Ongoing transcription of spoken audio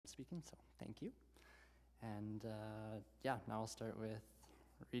speaking, so thank you. And now I'll start with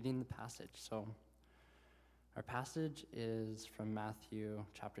reading the passage. So our passage is from Matthew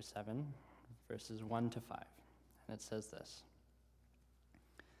chapter 7, verses 1 to 5. And it says this: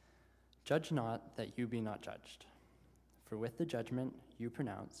 "Judge not that you be not judged. For with the judgment you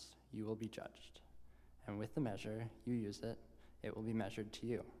pronounce, you will be judged. And with the measure you use it will be measured to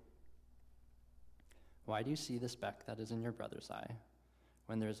you. Why do you see the speck that is in your brother's eye,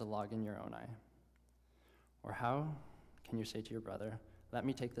 when there is a log in your own eye? Or how can you say to your brother, 'Let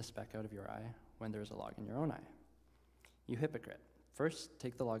me take the speck out of your eye,' when there is a log in your own eye? You hypocrite, first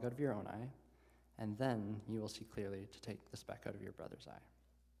take the log out of your own eye, and then you will see clearly to take the speck out of your brother's eye."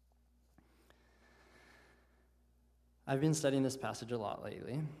 I've been studying this passage a lot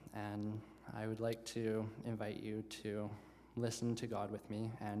lately, and I would like to invite you to listen to God with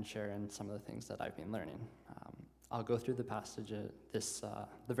me and share in some of the things that I've been learning. I'll go through the passage, the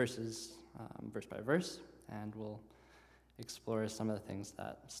verses, verse by verse, and we'll explore some of the things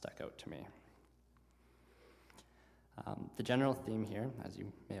that stuck out to me. The general theme here, as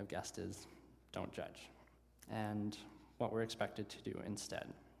you may have guessed, is don't judge, and what we're expected to do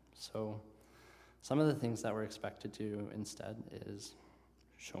instead. So some of the things that we're expected to do instead is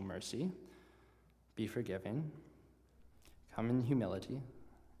show mercy, be forgiving, come in humility,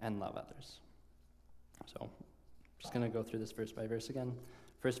 and love others. So I'm just going to go through this verse by verse again.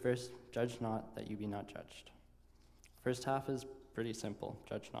 First verse, judge not that you be not judged. First half is pretty simple,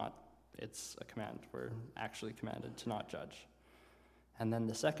 judge not. It's a command. We're actually commanded to not judge. And then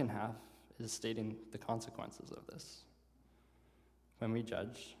the second half is stating the consequences of this. When we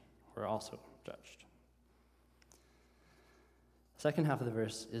judge, we're also judged. The second half of the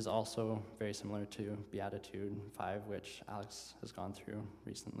verse is also very similar to Beatitude 5, which Alex has gone through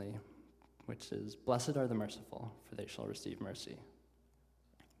recently, which is, "Blessed are the merciful, for they shall receive mercy."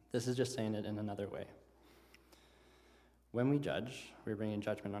 This is just saying it in another way. When we judge, we're bringing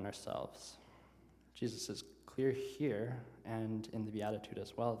judgment on ourselves. Jesus is clear here and in the Beatitude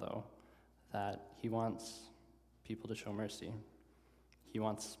as well, though, that he wants people to show mercy. He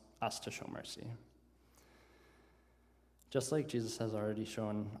wants us to show mercy. Just like Jesus has already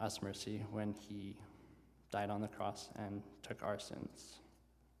shown us mercy when he died on the cross and took our sins,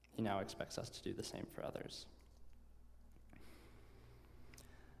 he now expects us to do the same for others.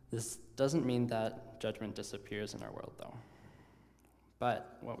 This doesn't mean that judgment disappears in our world, though.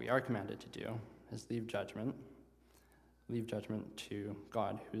 But what we are commanded to do is leave judgment to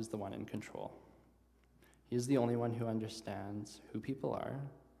God, who is the one in control. He is the only one who understands who people are,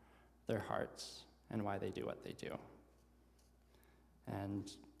 their hearts, and why they do what they do.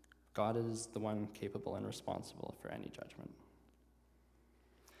 And God is the one capable and responsible for any judgment.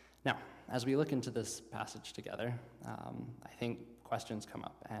 Now, as we look into this passage together, I think questions come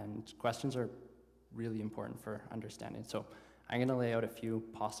up, and questions are really important for understanding. So I'm going to lay out a few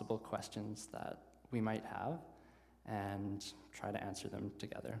possible questions that we might have and try to answer them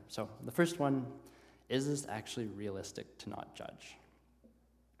together. So the first one, is this actually realistic to not judge?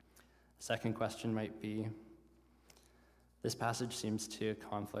 The second question might be, this passage seems to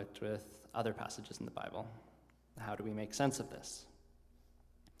conflict with other passages in the Bible. How do we make sense of this?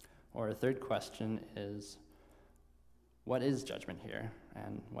 Or a third question is, what is judgment here,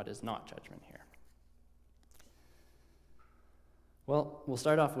 and what is not judgment here? Well, we'll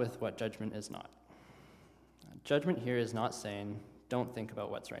start off with what judgment is not. Judgment here is not saying, don't think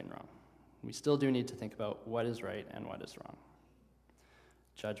about what's right and wrong. We still do need to think about what is right and what is wrong.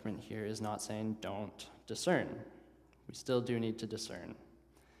 Judgment here is not saying, don't discern. We still do need to discern.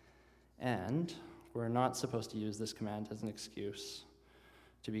 And we're not supposed to use this command as an excuse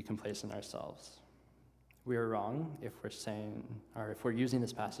to be complacent ourselves. We are wrong if we're using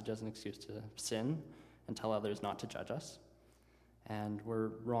this passage as an excuse to sin and tell others not to judge us. And we're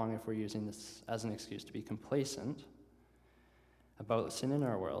wrong if we're using this as an excuse to be complacent about sin in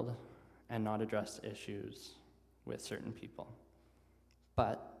our world and not address issues with certain people.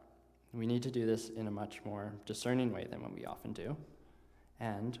 But we need to do this in a much more discerning way than what we often do.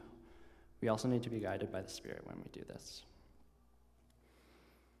 And we also need to be guided by the Spirit when we do this.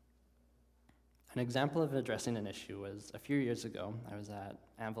 An example of addressing an issue was a few years ago. I was at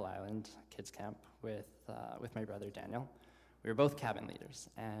Anvil Island Kids Camp with my brother Daniel. We were both cabin leaders,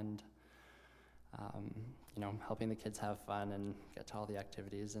 and helping the kids have fun and get to all the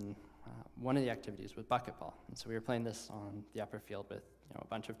activities. And one of the activities was bucket ball, and so we were playing this on the upper field with a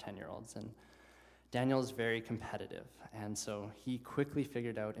bunch of 10-year-olds. And Daniel is very competitive, and so he quickly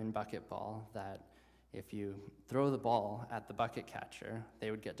figured out in bucket ball that if you throw the ball at the bucket catcher,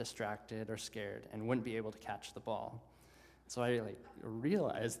 they would get distracted or scared and wouldn't be able to catch the ball. So I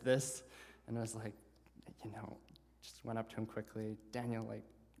realized this, and I was just went up to him quickly. Daniel,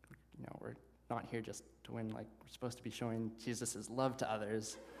 we're not here just to win. We're supposed to be showing Jesus' love to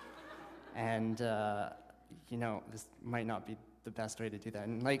others. And, this might not be the best way to do that.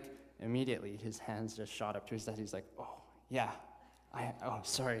 And, immediately his hands just shot up to his head. He's like, oh, yeah,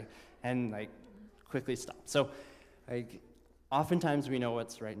 sorry. And, quickly stopped. So, oftentimes we know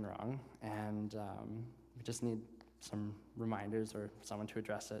what's right and wrong, and we just need some reminders or someone to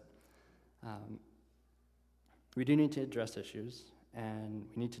address it. We do need to address issues, and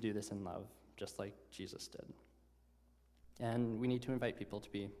we need to do this in love, just like Jesus did. And we need to invite people to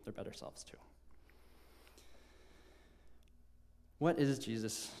be their better selves too. What is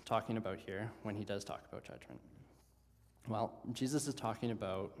Jesus talking about here when he does talk about judgment? Well, Jesus is talking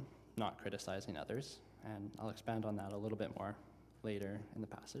about not criticizing others, and I'll expand on that a little bit more later in the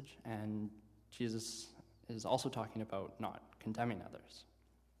passage. And Jesus is also talking about not condemning others.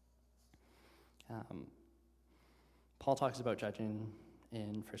 Paul talks about judging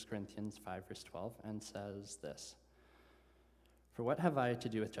in 1 Corinthians 5, verse 12, and says this: "For what have I to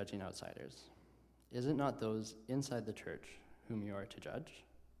do with judging outsiders? Is it not those inside the church whom you are to judge?"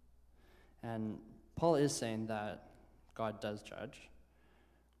 And Paul is saying that God does judge.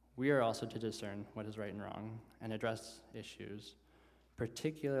 We are also to discern what is right and wrong and address issues,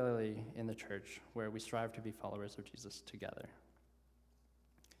 particularly in the church where we strive to be followers of Jesus together.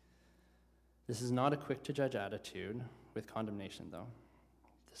 This is not a quick to judge attitude with condemnation, though.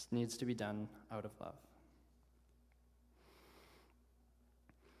 This needs to be done out of love.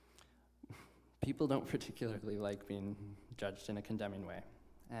 People don't particularly like being judged in a condemning way,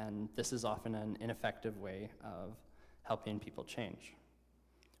 and this is often an ineffective way of helping people change.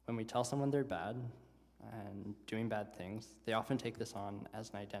 When we tell someone they're bad and doing bad things, they often take this on as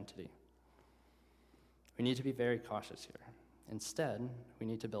an identity. We need to be very cautious here. Instead, we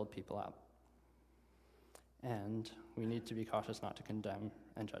need to build people up. And we need to be cautious not to condemn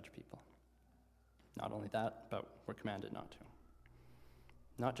and judge people. Not only that, but we're commanded not to.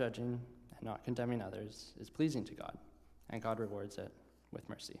 Not judging and not condemning others is pleasing to God, and God rewards it with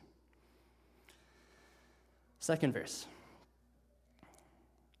mercy. Second verse.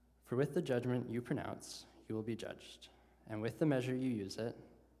 "For with the judgment you pronounce, you will be judged, and with the measure you use it,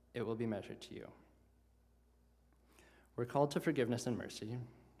 it will be measured to you." We're called to forgiveness and mercy,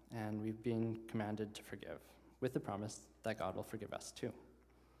 and we've been commanded to forgive, with the promise that God will forgive us too.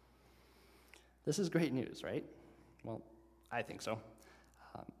 This is great news, right? Well, I think so.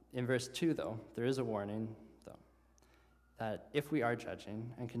 In verse 2, though, there is a warning, that if we are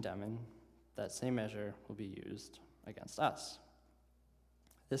judging and condemning, that same measure will be used against us.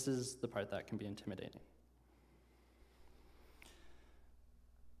 This is the part that can be intimidating.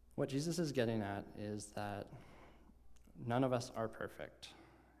 What Jesus is getting at is that none of us are perfect.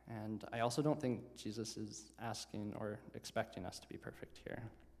 And I also don't think Jesus is asking or expecting us to be perfect here.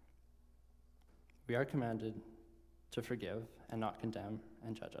 We are commanded to forgive and not condemn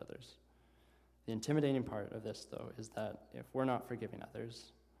and judge others. The intimidating part of this, though, is that if we're not forgiving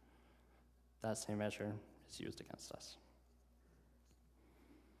others, that same measure is used against us.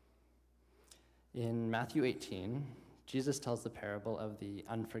 In Matthew 18, Jesus tells the parable of the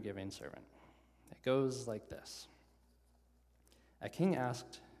unforgiving servant. It goes like this: "A king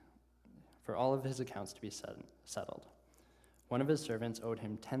asked for all of his accounts to be settled. One of his servants owed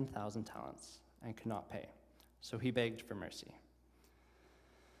him 10,000 talents and could not pay, so he begged for mercy.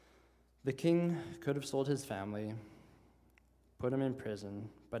 The king could have sold his family, put him in prison,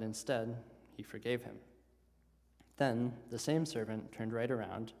 but instead he forgave him. Then the same servant turned right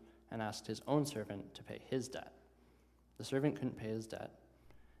around and asked his own servant to pay his debt. The servant couldn't pay his debt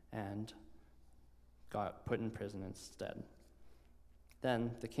and got put in prison instead.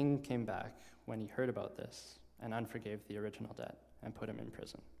 Then the king came back when he heard about this and unforgave the original debt and put him in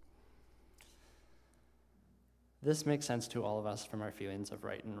prison." This makes sense to all of us from our feelings of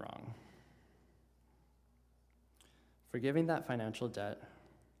right and wrong. Forgiving that financial debt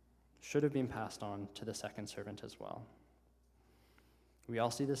should have been passed on to the second servant as well. We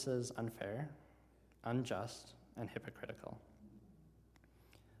all see this as unfair, unjust, and hypocritical.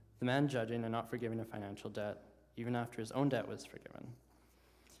 The man judging and not forgiving a financial debt, even after his own debt was forgiven.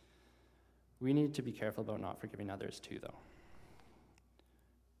 We need to be careful about not forgiving others too, though.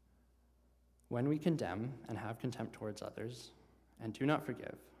 When we condemn and have contempt towards others and do not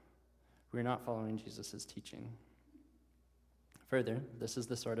forgive, we are not following Jesus' teaching. Further, this is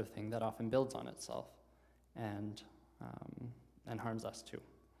the sort of thing that often builds on itself and harms us too.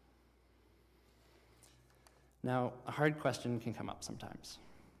 Now, a hard question can come up sometimes.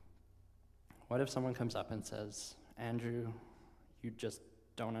 What if someone comes up and says, Andrew, you just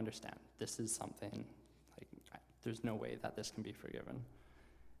don't understand. This is something, there's no way that this can be forgiven.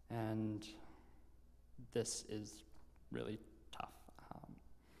 And this is really tough.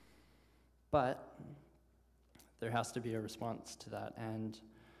 But there has to be a response to that, and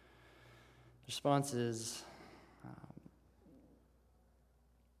the response is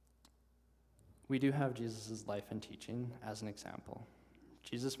we do have Jesus' life and teaching as an example.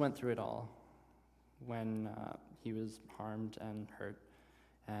 Jesus went through it all when he was harmed and hurt,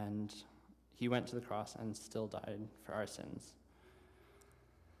 and he went to the cross and still died for our sins.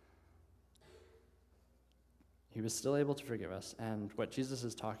 He was still able to forgive us, and what Jesus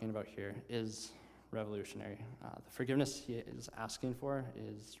is talking about here is revolutionary. The forgiveness he is asking for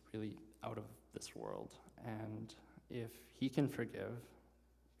is really out of this world, and if he can forgive,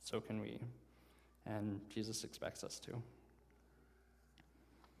 so can we, and Jesus expects us to.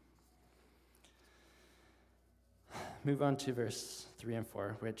 Move on to verse 3 and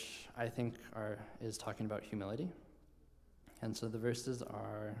 4, which I think is talking about humility. And so the verses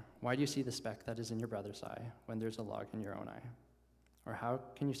are, why do you see the speck that is in your brother's eye when there's a log in your own eye? Or how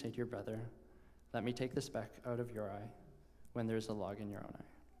can you say to your brother, let me take the speck out of your eye when there's a log in your own eye?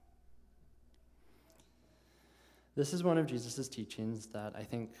 This is one of Jesus' teachings that I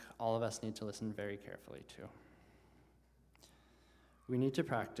think all of us need to listen very carefully to. We need to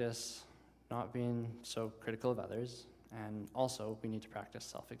practice not being so critical of others, and also we need to practice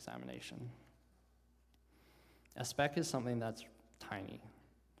self-examination. A speck is something that's tiny.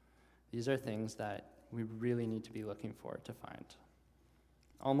 These are things that we really need to be looking for to find,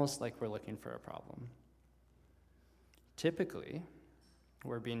 almost like we're looking for a problem. Typically,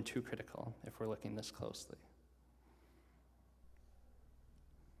 we're being too critical if we're looking this closely.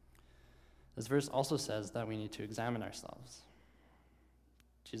 This verse also says that we need to examine ourselves.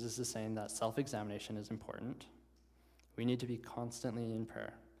 Jesus is saying that self-examination is important. We need to be constantly in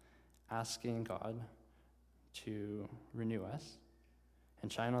prayer, asking God to renew us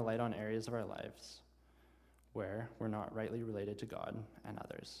and shine a light on areas of our lives where we're not rightly related to God and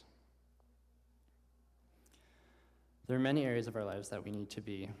others. There are many areas of our lives that we need to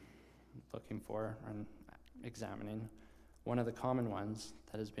be looking for and examining. One of the common ones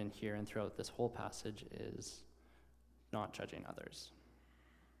that has been here and throughout this whole passage is not judging others.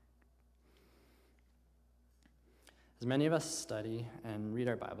 As many of us study and read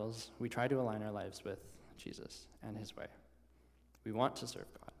our Bibles, we try to align our lives with Jesus and his way. We want to serve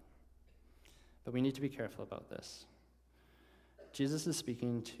God, but we need to be careful about this. Jesus is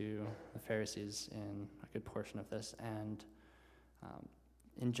speaking to the Pharisees in a good portion of this, and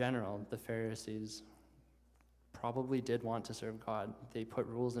in general, the Pharisees probably did want to serve God. They put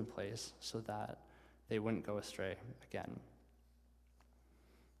rules in place so that they wouldn't go astray again.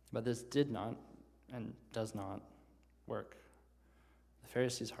 But this did not and does not work. The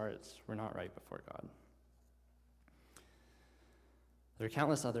Pharisees' hearts were not right before God. There are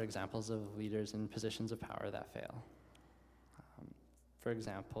countless other examples of leaders in positions of power that fail. For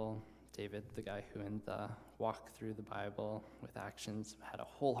example, David, the guy who in the walk through the Bible with actions had a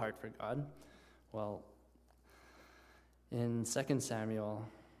whole heart for God. Well, in 2 Samuel,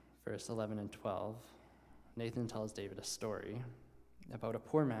 verse 11 and 12, Nathan tells David a story about a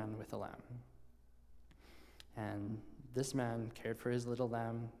poor man with a lamb. And this man cared for his little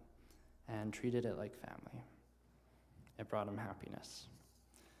lamb and treated it like family. It brought him happiness.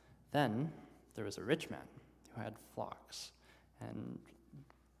 Then there was a rich man who had flocks and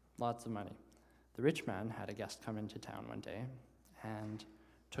lots of money. The rich man had a guest come into town one day and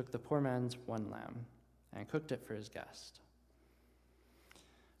took the poor man's one lamb and cooked it for his guest,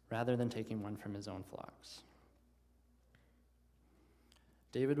 rather than taking one from his own flocks.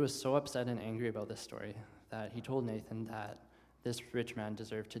 David was so upset and angry about this story that he told Nathan that this rich man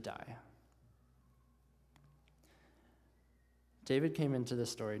deserved to die. David came into this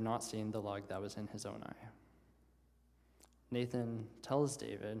story not seeing the log that was in his own eye. Nathan tells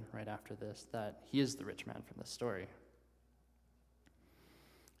David right after this that he is the rich man from this story.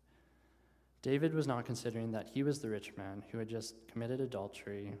 David was not considering that he was the rich man who had just committed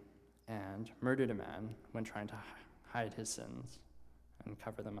adultery and murdered a man when trying to hide his sins and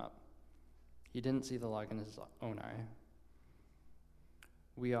cover them up. He didn't see the log in his own eye.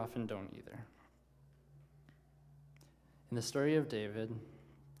 We often don't either. In the story of David,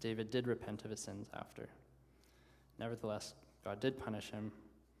 David did repent of his sins after. Nevertheless, God did punish him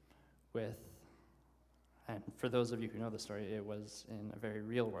with, and for those of you who know the story, it was in a very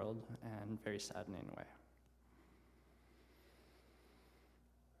real world and very saddening way.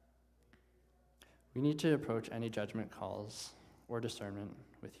 We need to approach any judgment calls or discernment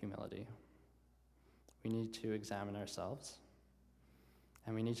with humility. we need to examine ourselves,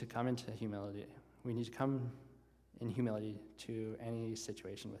 and we need to come into humility. We need to come in humility to any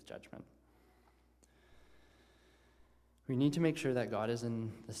situation with judgment. We need to make sure that God is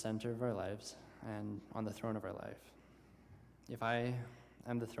in the center of our lives and on the throne of our life. If I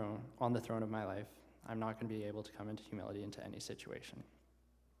am on the throne of my life, I'm not going to be able to come into humility into any situation.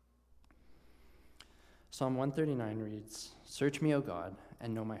 Psalm 139 reads, "Search me, O God,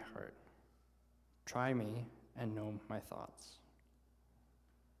 and know my heart. Try me and know my thoughts."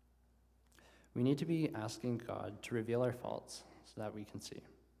 We need to be asking God to reveal our faults so that we can see.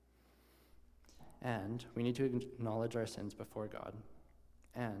 And we need to acknowledge our sins before God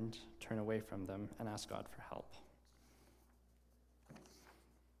and turn away from them and ask God for help.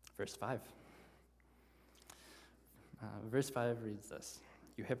 Verse 5. Verse 5 reads this,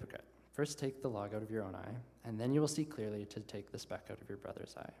 "You hypocrite, first take the log out of your own eye, and then you will see clearly to take the speck out of your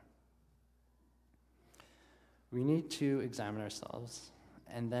brother's eye." We need to examine ourselves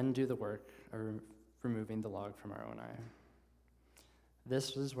and then do the work of removing the log from our own eye.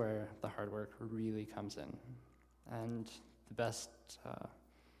 This is where the hard work really comes in. And the best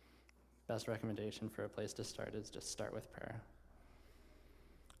recommendation for a place to start is just start with prayer.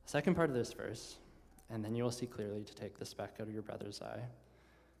 The second part of this verse, "And then you will see clearly to take the speck out of your brother's eye."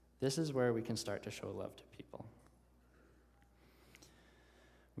 This is where we can start to show love to people.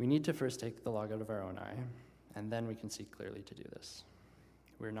 We need to first take the log out of our own eye, and then we can see clearly to do this.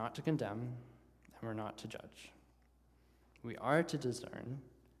 We're not to condemn, and we're not to judge. We are to discern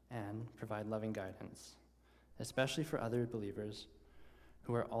and provide loving guidance, especially for other believers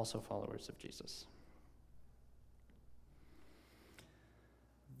who are also followers of Jesus.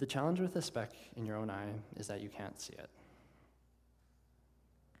 The challenge with a speck in your own eye is that you can't see it.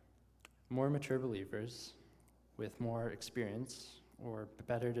 More mature believers with more experience or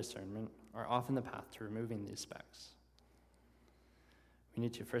better discernment are often the path to removing these specks. We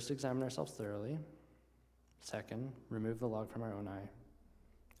need to first examine ourselves thoroughly. Second, remove the log from our own eye,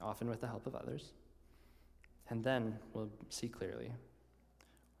 often with the help of others. And then we'll see clearly,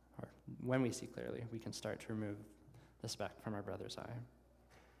 or when we see clearly, we can start to remove the speck from our brother's eye.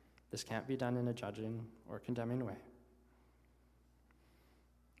 This can't be done in a judging or condemning way.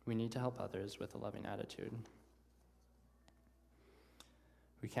 We need to help others with a loving attitude.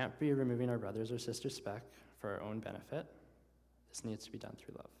 We can't be removing our brother's or sister's speck for our own benefit. This needs to be done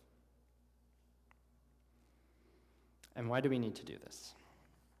through love. And why do we need to do this?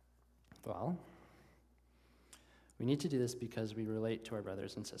 Well, we need to do this because we relate to our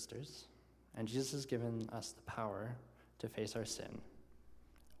brothers and sisters, and Jesus has given us the power to face our sin,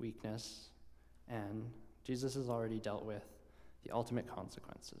 weakness, and Jesus has already dealt with the ultimate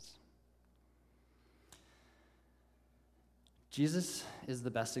consequences. Jesus is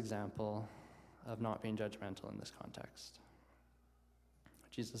the best example of not being judgmental in this context.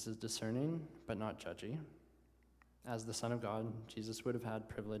 Jesus is discerning, but not judgy. As the Son of God, Jesus would have had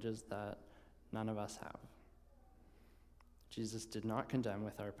privileges that none of us have. Jesus did not condemn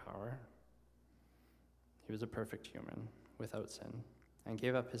with our power. He was a perfect human without sin and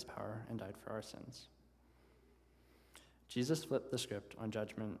gave up his power and died for our sins. Jesus flipped the script on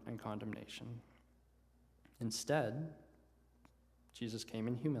judgment and condemnation. Instead, Jesus came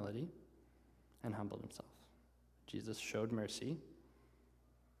in humility and humbled himself. Jesus showed mercy.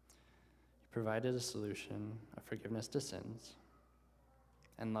 He provided a solution of forgiveness to sins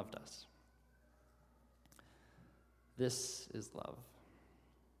and loved us. This is love.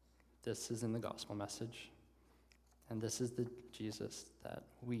 This is in the gospel message. And this is the Jesus that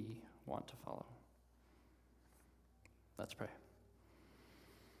we want to follow. Let's pray.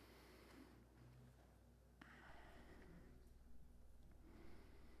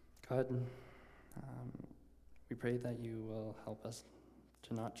 God, we pray that you will help us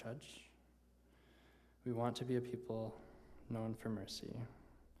to not judge. We want to be a people known for mercy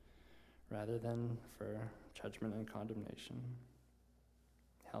rather than for judgment and condemnation.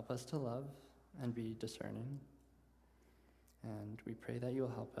 Help us to love and be discerning. And we pray that you will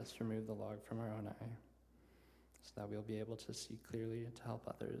help us remove the log from our own eye so that we'll be able to see clearly to help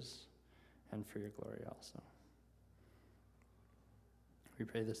others and for your glory also. We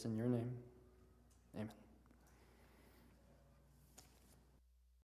pray this in your name. Amen.